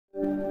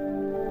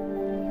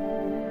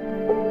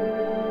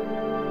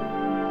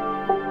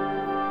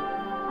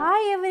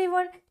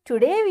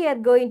Today we are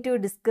going to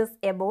discuss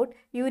about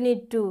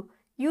Unit 2.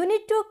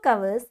 Unit 2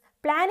 covers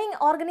planning,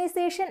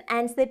 organization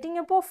and setting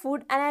up of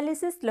food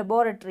analysis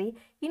laboratory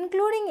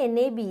including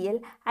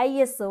NABL,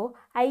 ISO,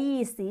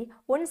 IEC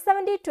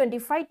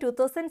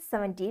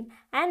 170-25-2017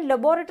 and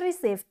laboratory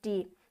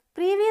safety.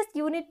 Previous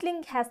unit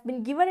link has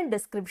been given in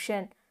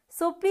description.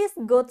 So please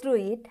go through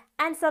it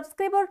and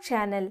subscribe our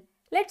channel.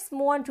 Let's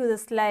move on to the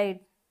slide.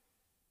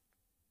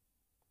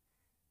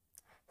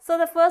 So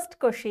the first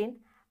question,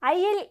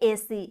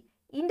 ILAC,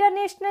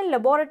 International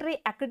Laboratory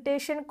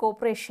Accreditation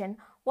Corporation,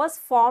 was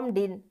formed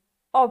in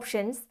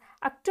options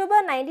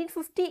October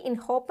 1950 in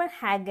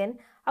Copenhagen,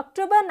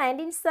 October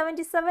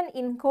 1977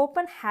 in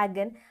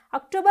Copenhagen,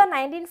 October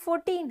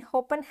 1940 in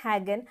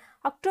Copenhagen,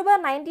 October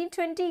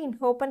 1920 in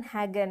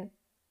Copenhagen.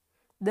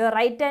 The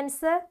right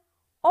answer,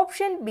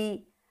 option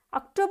B,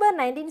 October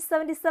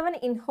 1977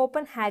 in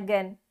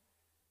Copenhagen.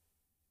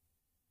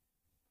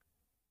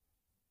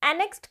 And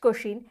next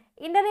question,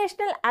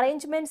 international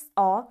arrangements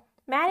are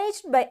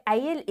managed by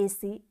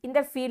ILAC in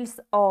the fields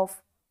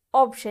of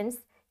options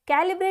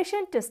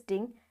calibration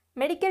testing,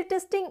 medical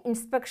testing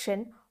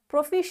inspection,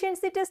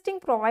 proficiency testing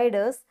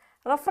providers,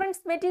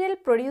 reference material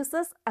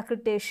producers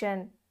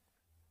accreditation.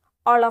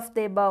 All of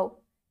the above.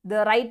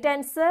 The right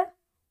answer,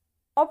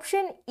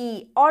 option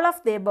E, all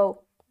of the above.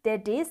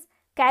 That is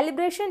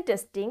calibration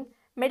testing,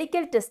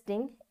 medical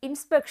testing,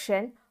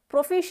 inspection,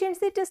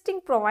 proficiency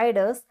testing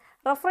providers,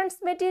 reference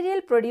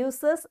material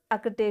producers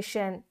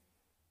accreditation.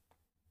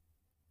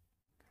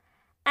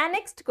 And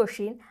next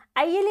question,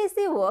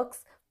 ILAC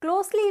works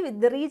closely with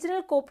the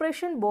regional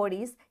cooperation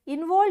bodies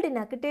involved in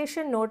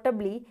accreditation,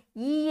 notably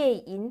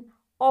EA in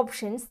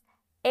options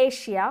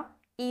Asia,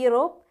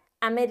 Europe,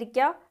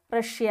 America,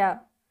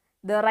 Russia.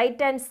 The right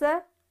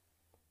answer,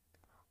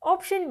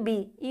 option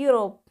B,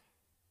 Europe.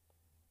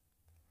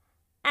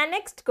 And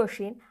next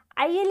question,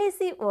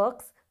 ILAC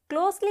works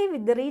closely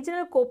with the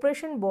regional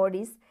cooperation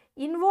bodies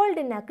involved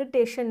in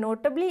accreditation,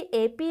 notably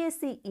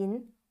APAC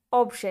in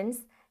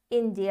options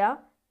India,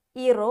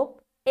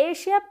 Europe,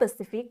 Asia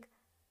Pacific,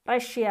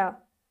 Russia.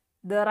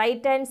 The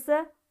right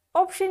answer,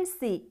 option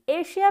C,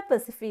 Asia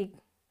Pacific.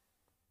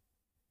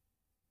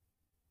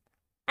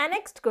 And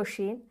next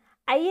question,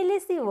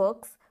 ILAC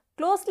works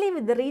closely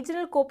with the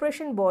regional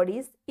cooperation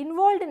bodies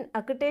involved in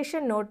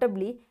accreditation,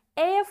 notably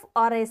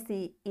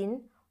IFRAC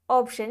in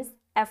options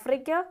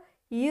Africa,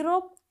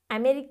 Europe,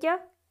 America,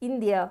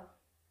 India.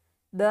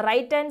 The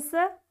right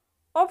answer,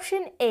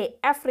 option A,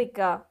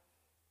 Africa.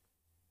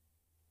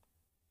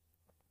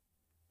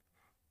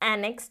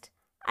 And next,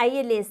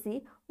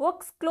 ILAC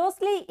works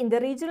closely in the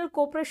regional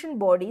cooperation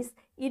bodies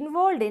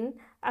involved in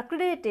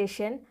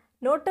accreditation,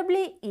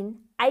 notably in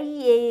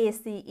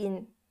IAAC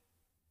in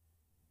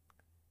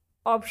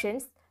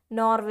options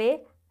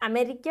Norway,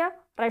 America,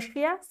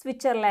 Russia,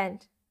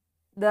 Switzerland.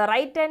 The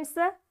right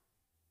answer,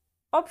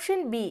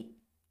 option B,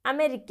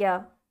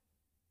 America.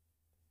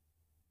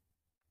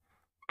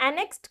 And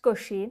next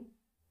question,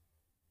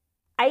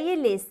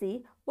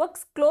 ILAC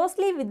works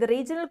closely with the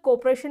regional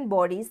cooperation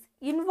bodies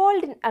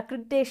involved in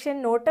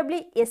accreditation,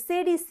 notably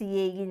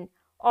SADCA in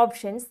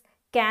options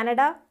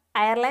Canada,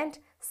 Ireland,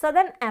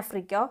 Southern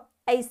Africa,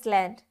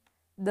 Iceland.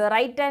 The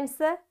right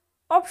answer,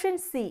 option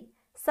C,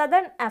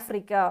 Southern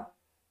Africa.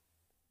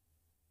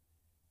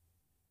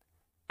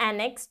 And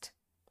next,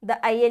 the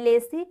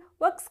ILAC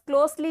works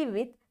closely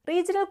with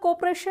regional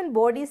cooperation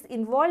bodies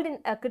involved in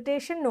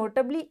accreditation,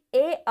 notably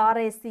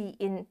ARAC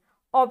in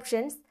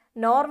options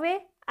Norway,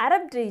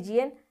 Arab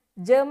region,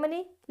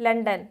 Germany,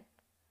 London.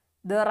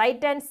 The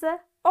right answer,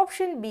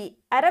 option B,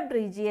 Arab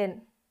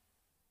region.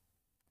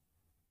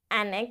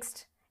 And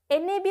next,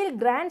 NABL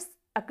grants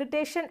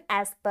accreditation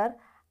as per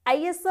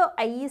ISO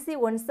IEC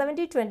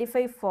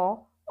 170-25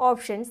 for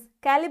options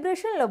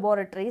calibration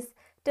laboratories,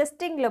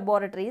 testing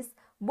laboratories,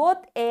 both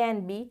A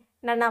and B,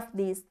 none of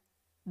these.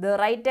 The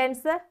right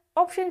answer,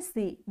 option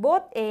C,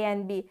 both A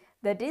and B,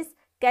 that is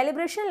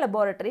calibration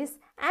laboratories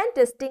and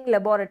testing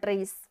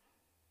laboratories.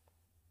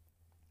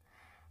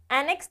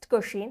 And next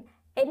question,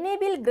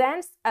 NABL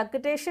grants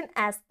accreditation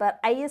as per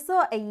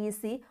ISO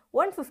IEC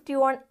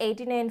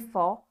 151-89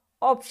 for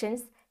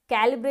options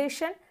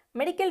calibration,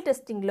 medical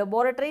testing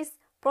laboratories,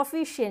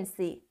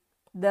 proficiency.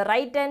 The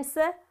right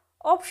answer,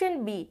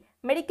 option B,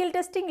 medical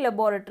testing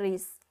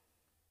laboratories.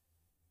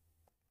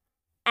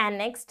 And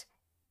next,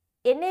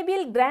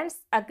 NABL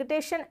grants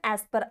accreditation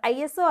as per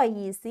ISO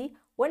IEC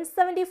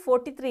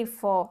 170-43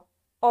 for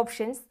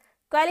options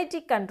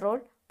quality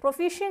control,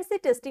 proficiency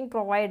testing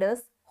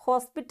providers,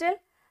 hospital,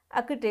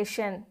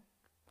 accreditation.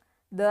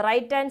 The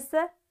right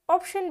answer,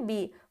 option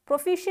B,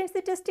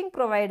 proficiency testing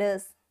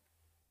providers.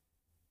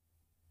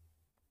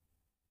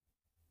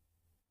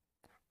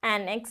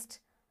 And next,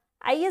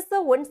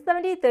 ISO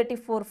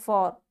 170-34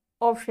 for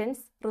options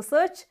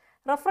research,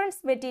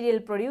 reference material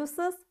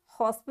producers,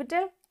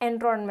 hospital,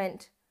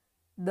 environment.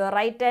 The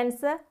right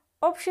answer,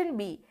 option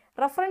B,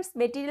 reference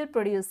material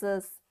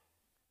producers.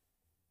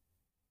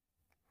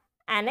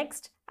 And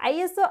next,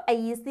 ISO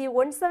IEC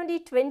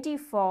 170-20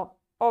 for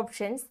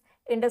options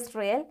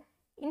industrial,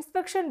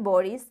 inspection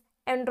bodies,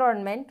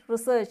 environment,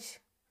 research.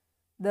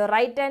 The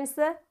right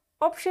answer,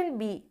 option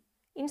B,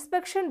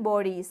 inspection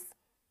bodies.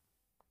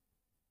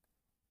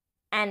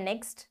 And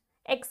next,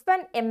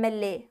 expand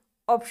MLA.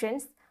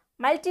 Options,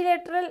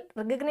 multilateral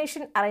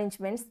recognition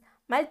arrangements,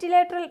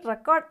 multilateral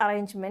record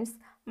arrangements,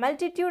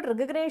 multitude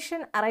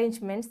recognition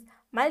arrangements,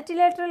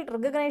 multilateral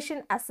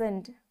recognition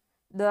assent.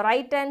 The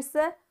right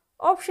answer,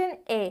 option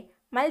A,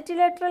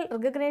 multilateral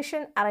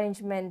recognition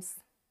arrangements.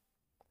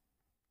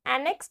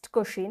 And next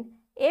question,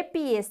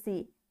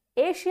 APAC,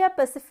 Asia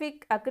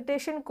Pacific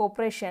Accreditation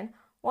Corporation,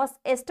 was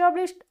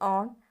established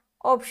on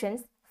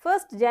options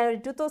 1st January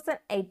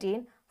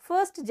 2018,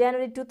 1st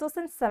January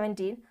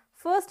 2017,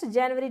 1st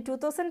January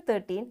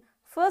 2013,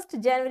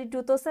 1st January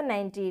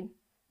 2019.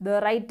 The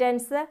right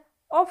answer,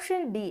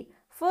 option D,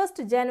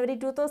 1st January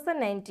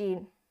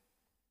 2019.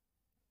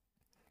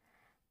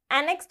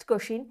 And next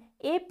question,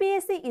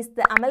 APAC is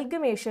the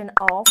amalgamation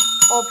of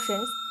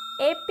options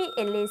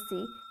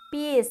APLAC,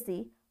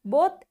 PAC,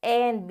 both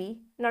A and B,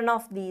 none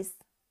of these.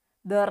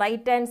 The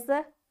right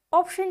answer,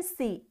 option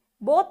C,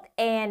 both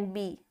A and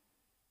B.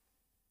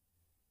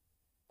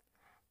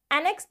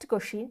 And next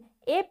question,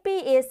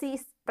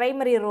 APAC's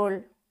primary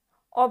role.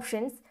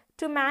 Options,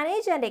 to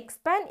manage and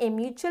expand a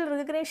mutual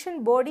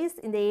recognition bodies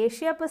in the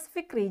Asia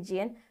Pacific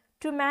region,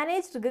 to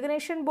manage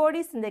recognition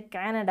bodies in the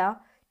Canada,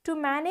 to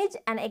manage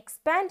and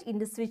expand in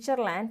the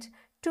Switzerland,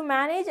 to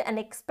manage and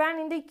expand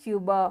in the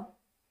Cuba.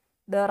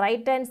 The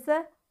right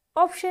answer,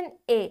 option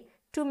A,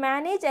 to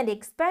manage and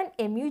expand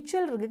a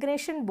mutual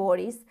recognition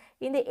bodies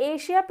in the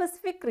Asia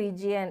Pacific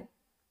region.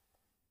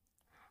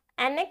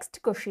 And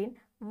next question,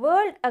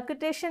 World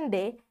Accreditation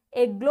Day,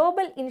 a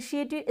global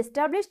initiative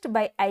established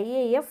by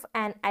IAF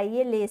and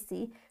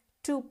ILAC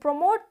to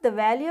promote the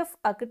value of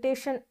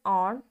accreditation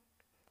on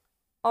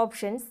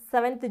options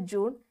 7th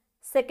June,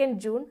 2nd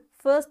June,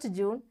 1st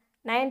June,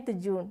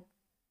 9th June.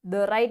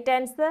 The right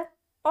answer,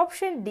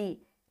 option D,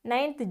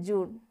 9th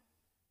June.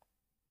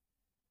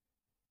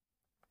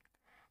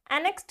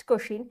 And next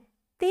question,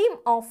 theme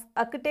of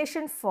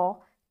accreditation for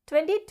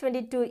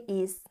 2022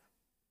 is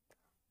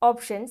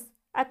options,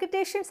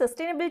 accreditation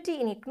sustainability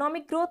in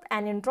economic growth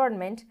and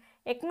environment,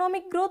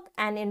 economic growth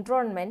and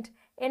environment,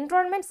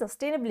 environment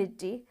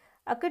sustainability,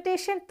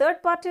 accreditation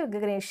third-party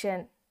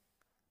recognition.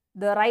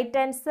 The right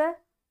answer,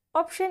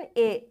 option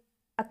A,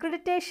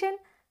 accreditation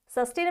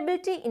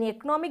sustainability in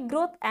economic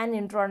growth and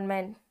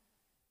environment.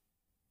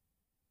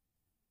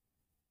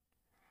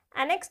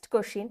 And next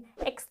question,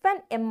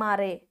 expand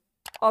MRA.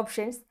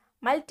 Options,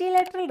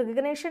 multilateral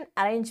recognition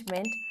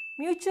arrangement,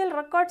 mutual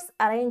records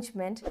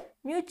arrangement,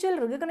 mutual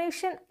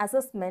recognition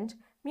assessment,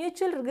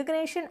 mutual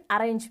recognition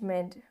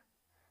arrangement.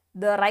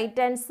 The right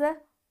answer,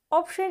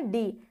 option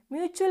D,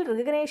 mutual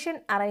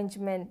recognition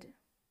arrangement.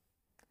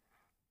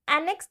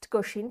 And next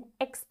question,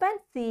 expand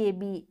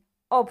CAB.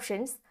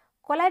 Options,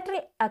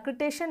 collateral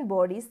accreditation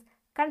bodies,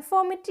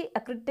 conformity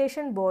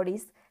accreditation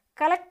bodies,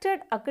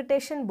 collected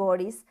accreditation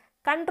bodies,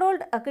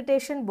 controlled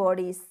accreditation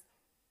bodies.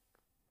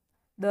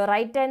 The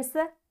right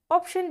answer,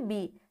 option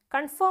B,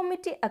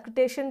 conformity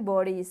accreditation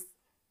bodies.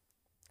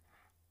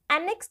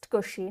 And next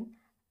question,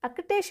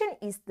 accreditation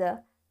is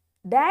the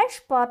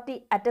dash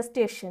party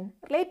attestation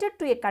related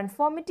to a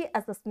conformity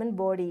assessment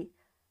body.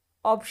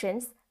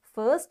 Options,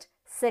 first,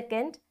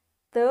 second,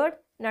 third,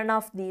 none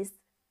of these.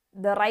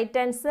 The right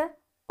answer,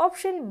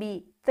 option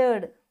B,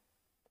 third.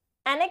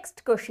 And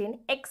next question,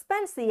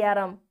 expand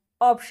CRM.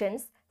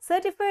 Options,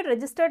 certified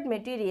registered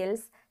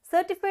materials,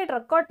 certified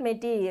record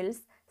materials,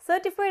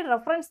 certified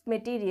reference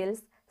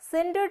materials,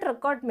 centered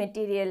record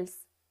materials.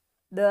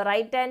 The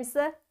right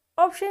answer,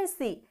 option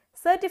C,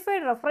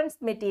 certified reference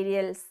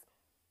materials.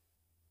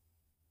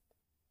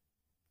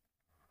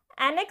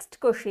 And next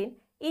question,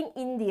 in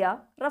India,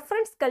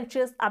 reference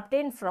cultures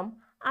obtained from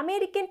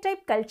American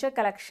type culture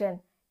collection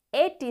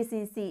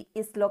ATCC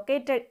is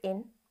located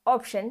in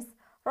options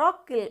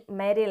Rock Hill,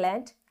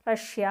 Maryland,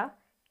 Russia,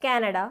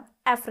 Canada,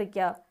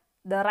 Africa.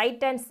 The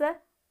right answer,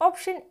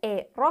 option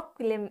A, Rock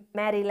Hill,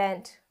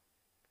 Maryland.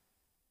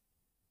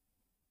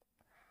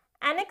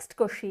 And next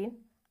question,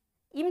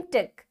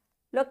 IMTech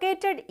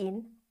located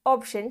in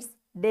options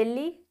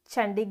Delhi,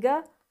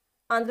 Chandigarh,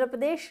 Andhra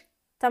Pradesh,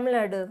 Tamil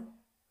Nadu.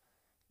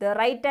 The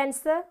right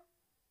answer,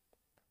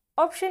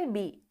 option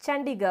B,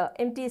 Chandigarh,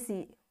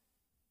 MTC.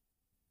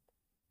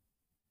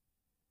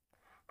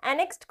 And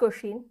next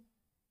question,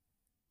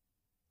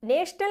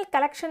 National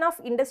Collection of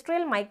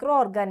Industrial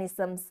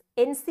Microorganisms,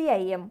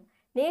 NCIM,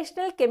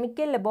 National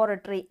Chemical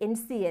Laboratory,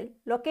 NCL,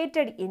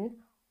 located in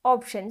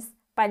options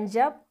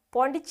Punjab,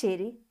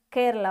 Pondicherry,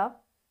 Kerala,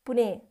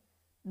 Pune.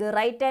 The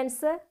right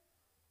answer,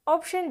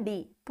 option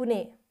D,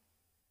 Pune.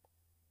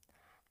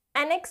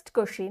 And next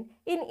question,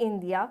 in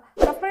India,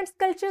 reference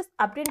cultures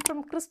obtained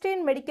from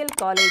Christian Medical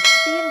College,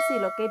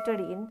 CMC, located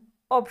in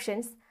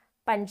options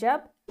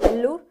Punjab,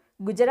 Vellore,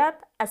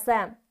 Gujarat,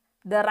 Assam.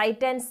 The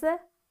right answer,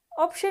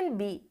 option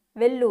B,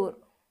 Vellore.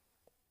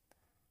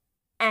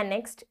 And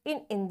next,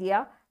 in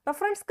India,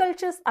 reference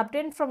cultures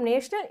obtained from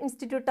National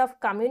Institute of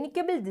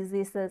Communicable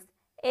Diseases,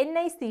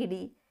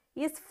 NICD,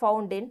 is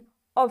found in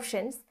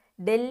options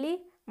Delhi,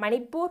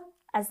 Manipur,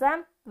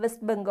 Assam,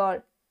 West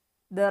Bengal.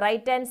 The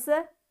right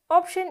answer,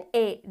 option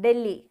A,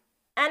 Delhi.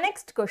 And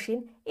next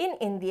question, in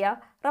India,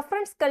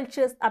 reference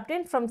cultures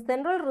obtained from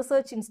Central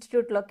Research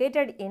Institute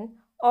located in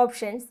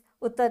options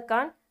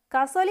Uttarakhand,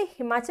 Kasoli,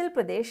 Himachal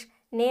Pradesh,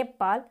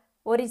 Nepal,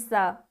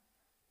 Orissa.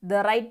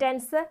 The right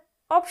answer,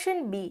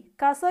 option B,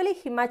 Kasoli,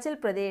 Himachal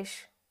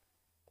Pradesh.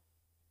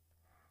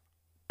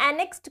 And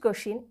next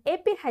question,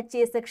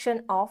 APHA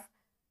section of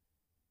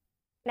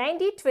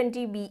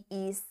 9020B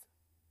is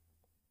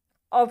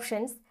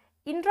options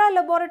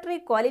intra-laboratory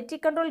quality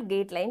control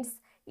guidelines,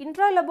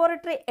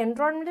 intra-laboratory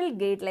environmental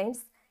guidelines,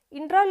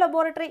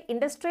 intra-laboratory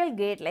industrial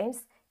guidelines,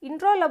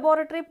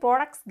 intra-laboratory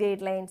products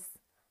guidelines.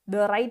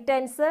 The right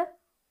answer,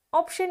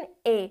 option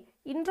A,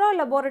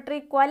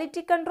 intra-laboratory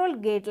quality control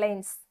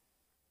guidelines.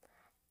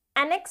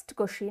 And next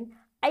question,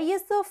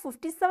 ISO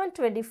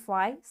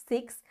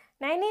 5725-6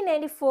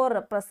 1994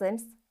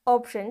 represents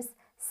options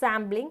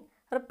sampling,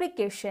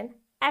 replication,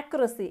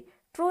 accuracy,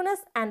 trueness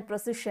and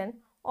precision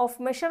of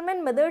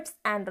measurement methods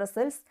and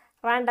results,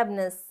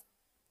 randomness.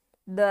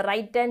 The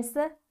right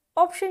answer,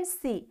 option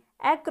C,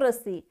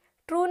 accuracy,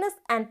 trueness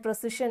and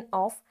precision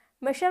of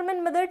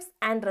measurement methods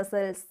and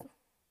results.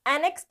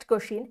 And next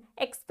question,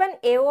 expand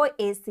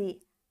AOAC.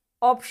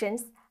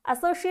 Options,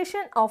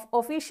 Association of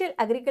Official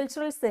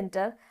Agricultural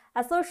Center,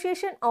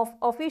 Association of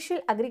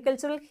Official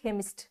Agricultural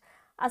Chemist,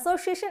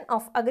 Association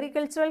of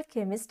Agricultural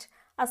Chemist,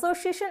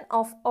 Association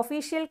of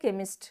Official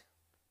Chemist.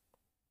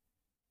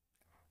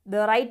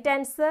 The right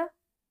answer,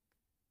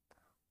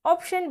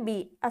 option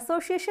B,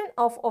 Association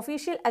of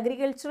Official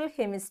Agricultural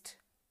Chemist.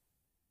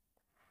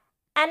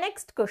 And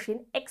next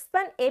question,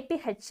 expand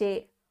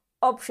APHA.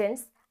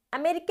 Options,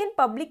 American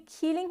Public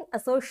Healing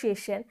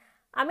Association,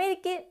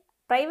 American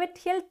Private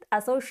Health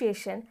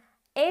Association,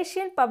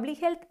 Asian Public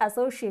Health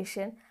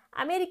Association,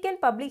 American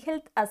Public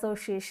Health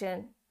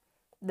Association.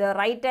 The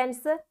right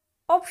answer,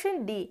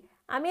 option D,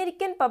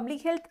 American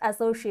Public Health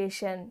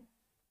Association.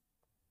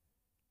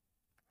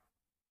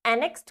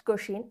 And next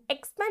question,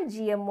 expand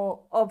GMO.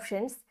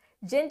 Options,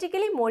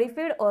 genetically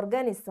modified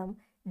organism,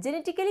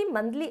 genetically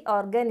monthly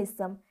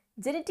organism,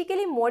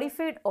 genetically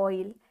modified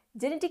oil,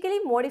 genetically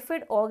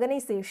modified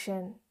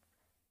organization.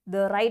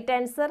 The right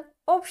answer,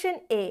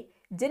 option A,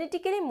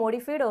 genetically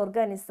modified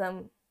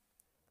organism.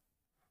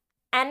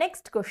 And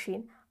next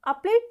question,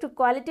 applied to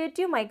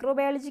qualitative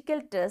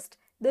microbiological test,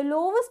 the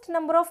lowest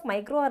number of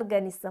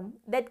microorganisms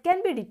that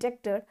can be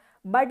detected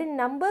but in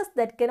numbers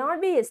that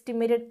cannot be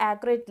estimated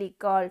accurately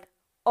called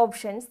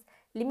options,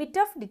 limit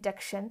of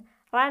detection,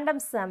 random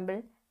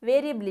sample,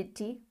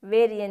 variability,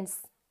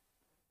 variance.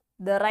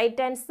 The right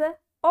answer,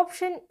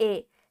 option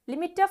A,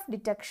 limit of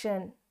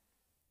detection.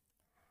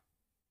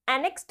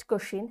 And next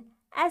question,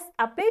 as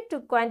applied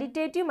to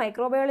quantitative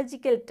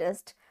microbiological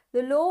test,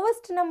 the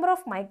lowest number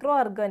of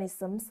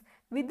microorganisms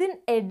within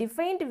a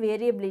defined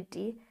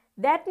variability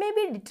that may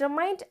be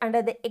determined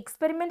under the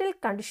experimental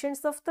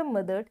conditions of the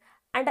method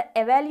under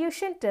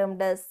evaluation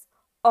termed as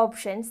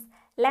options,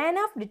 line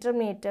of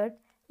determinated,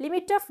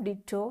 limit of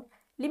detour,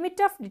 limit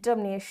of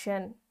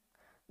determination.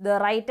 The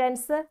right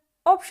answer,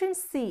 option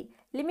C,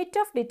 limit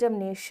of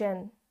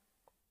determination.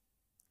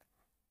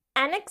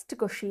 And next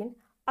question,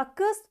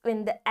 occurs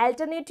when the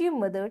alternative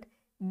method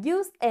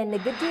gives a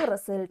negative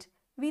result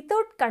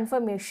without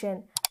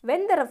confirmation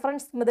when the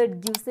reference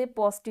method gives a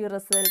positive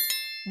result.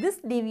 This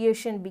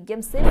deviation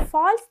becomes a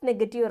false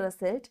negative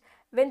result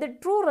when the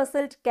true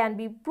result can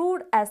be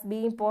proved as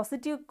being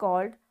positive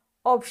called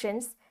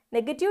options,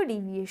 negative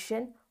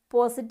deviation,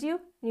 positive,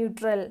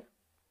 neutral.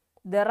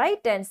 The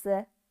right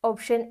answer,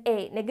 option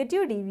A,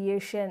 negative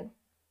deviation.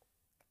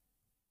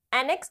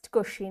 And next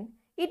question,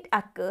 it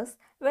occurs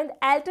when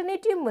the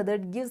alternative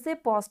method gives a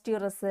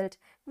positive result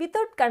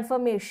without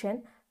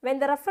confirmation when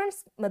the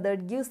reference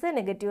method gives a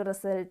negative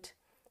result.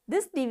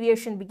 This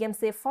deviation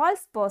becomes a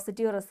false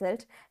positive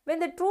result when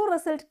the true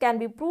result can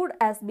be proved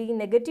as being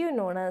negative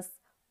known as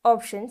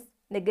options,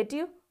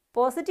 negative,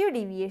 positive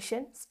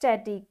deviation,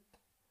 static.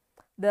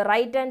 The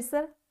right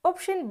answer,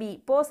 option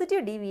B,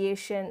 positive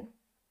deviation.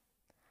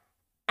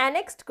 And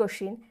next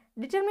question,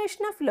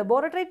 determination of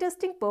laboratory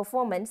testing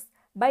performance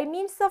by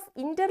means of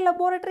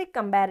inter-laboratory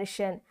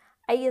comparison,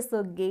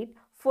 ISO Gate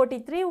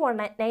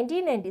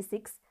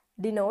 43/1996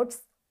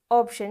 denotes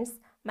options,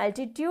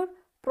 multitude,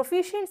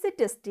 proficiency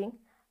testing,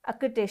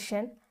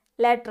 accreditation,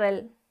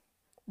 lateral.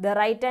 The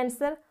right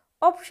answer,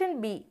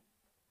 option B,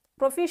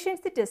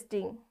 proficiency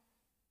testing.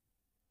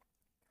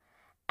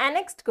 And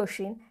next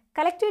question,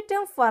 collective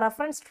term for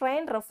reference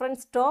strain,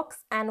 reference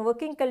stocks and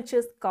working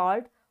cultures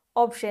called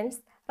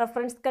options,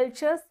 reference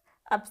cultures,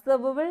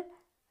 observable,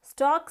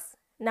 stocks,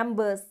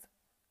 numbers.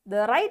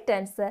 The right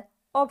answer,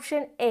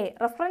 option A,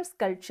 reference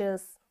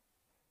cultures.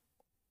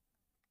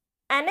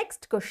 And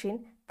next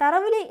question,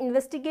 thoroughly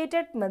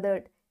investigated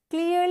method,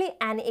 clearly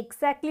and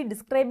exactly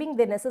describing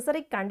the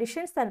necessary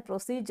conditions and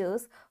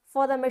procedures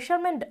for the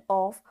measurement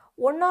of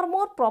one or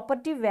more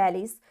property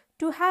values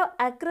to have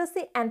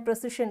accuracy and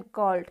precision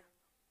called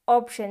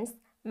options,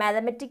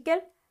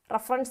 mathematical,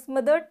 reference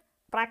method,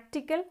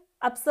 practical,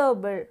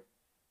 observable.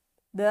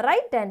 The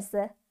right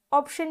answer,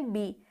 option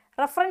B,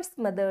 reference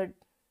method.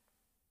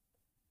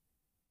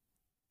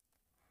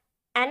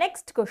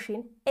 Annexed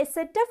question. A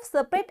set of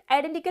separate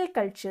identical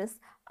cultures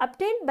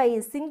obtained by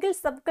a single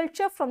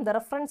subculture from the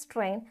reference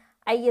strain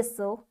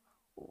ISO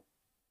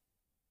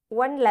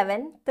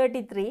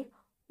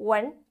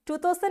 11133-1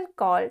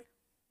 called.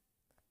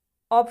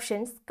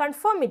 Options: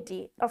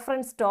 conformity,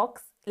 reference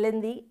stocks,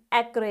 lengthy,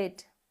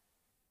 accurate.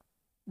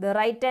 The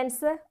right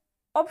answer,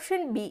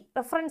 option B,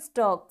 reference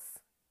stocks.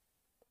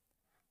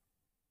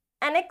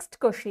 Annexed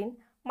question.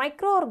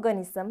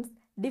 Microorganisms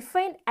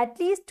defined at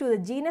least to the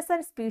genus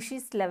and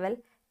species level,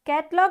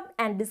 catalogued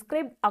and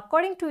described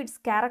according to its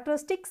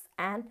characteristics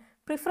and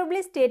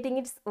preferably stating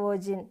its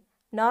origin,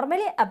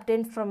 normally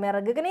obtained from a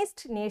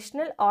recognized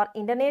national or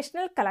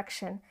international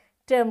collection,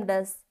 termed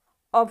as.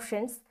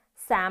 Options: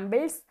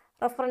 samples,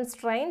 reference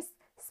strains,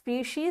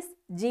 species,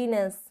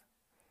 genus.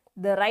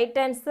 The right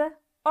answer,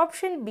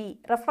 option B,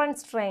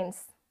 reference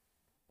strains.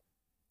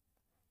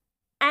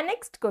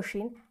 Annexed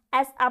question.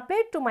 As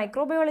applied to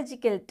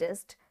microbiological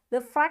test, the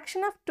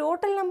fraction of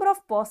total number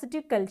of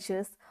positive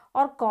cultures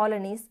or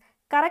colonies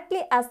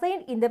correctly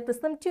assigned in the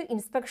presumptive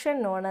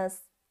inspection known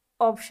as.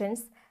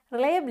 Options: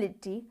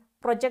 reliability,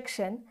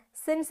 projection,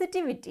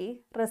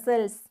 sensitivity,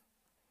 results.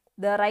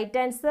 The right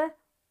answer,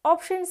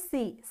 option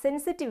C,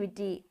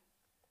 sensitivity.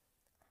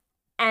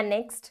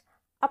 Annexed.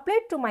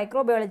 Applied to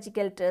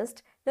microbiological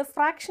test, the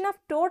fraction of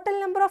total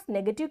number of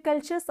negative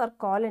cultures or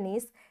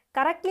colonies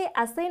correctly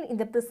assigned in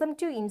the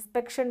presumptive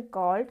inspection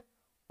called.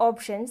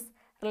 Options: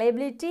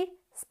 reliability,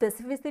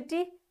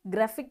 specificity,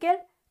 graphical,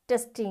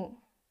 testing.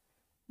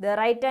 The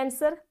right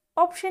answer,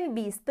 option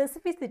B,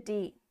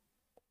 specificity.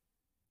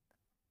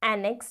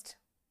 Annexed.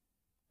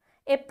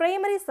 A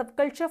primary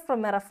subculture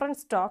from a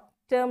reference stock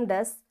termed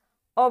as.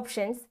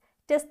 Options: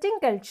 testing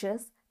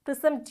cultures,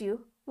 presumptive,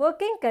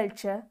 working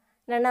culture,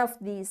 none of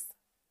these.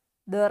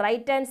 The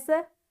right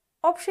answer,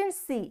 option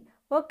C,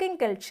 working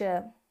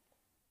culture.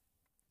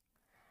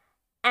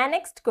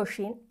 Annexed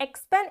question.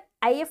 Expand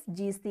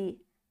IFGC.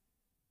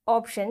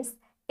 Options: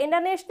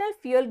 International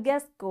Fuel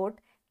Gas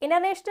Code,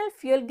 International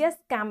Fuel Gas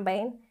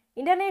Campaign,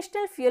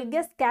 International Fuel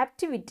Gas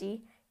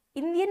Captivity,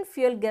 Indian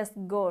Fuel Gas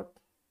Code.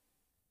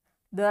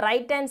 The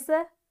right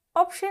answer,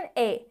 option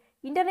A,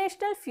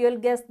 International Fuel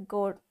Gas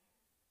Code.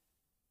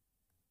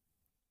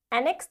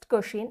 Annexed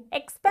question.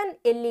 Expand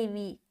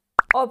LEV.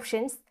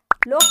 Options: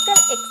 local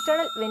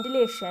external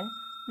ventilation,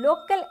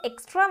 local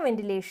extra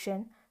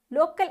ventilation,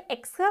 local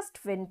exhaust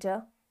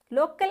venter,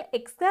 local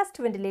exhaust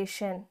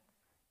ventilation.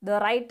 The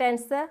right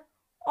answer,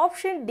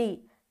 option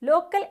D,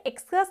 local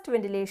exhaust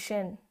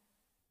ventilation.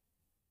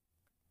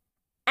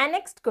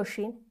 Annexed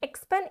question.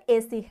 Expand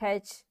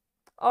ACH.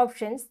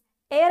 Options: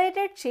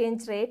 aerated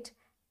change rate,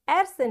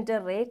 air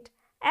center rate,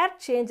 air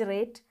change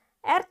rate,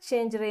 air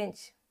change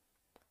range.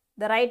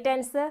 The right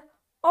answer,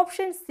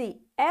 option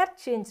C, air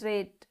change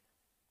rate.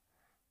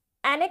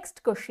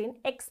 Annexed question.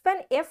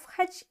 Expand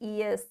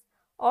FHES.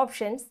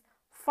 Options: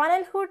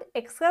 funnel hood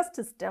exhaust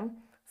system,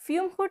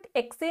 fume hood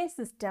exchange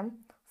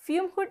system,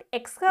 fume hood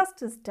exhaust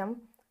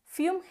system,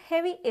 fume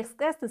heavy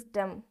exhaust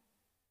system.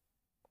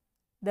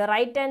 The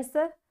right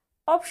answer,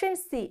 option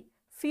C,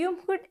 fume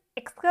hood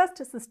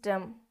exhaust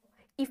system.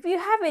 If you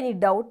have any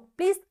doubt,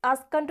 please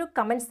ask into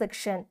comment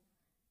section.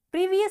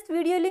 Previous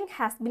video link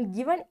has been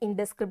given in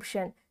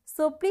description,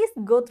 so please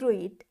go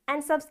through it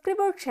and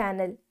subscribe our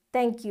channel.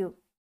 Thank you.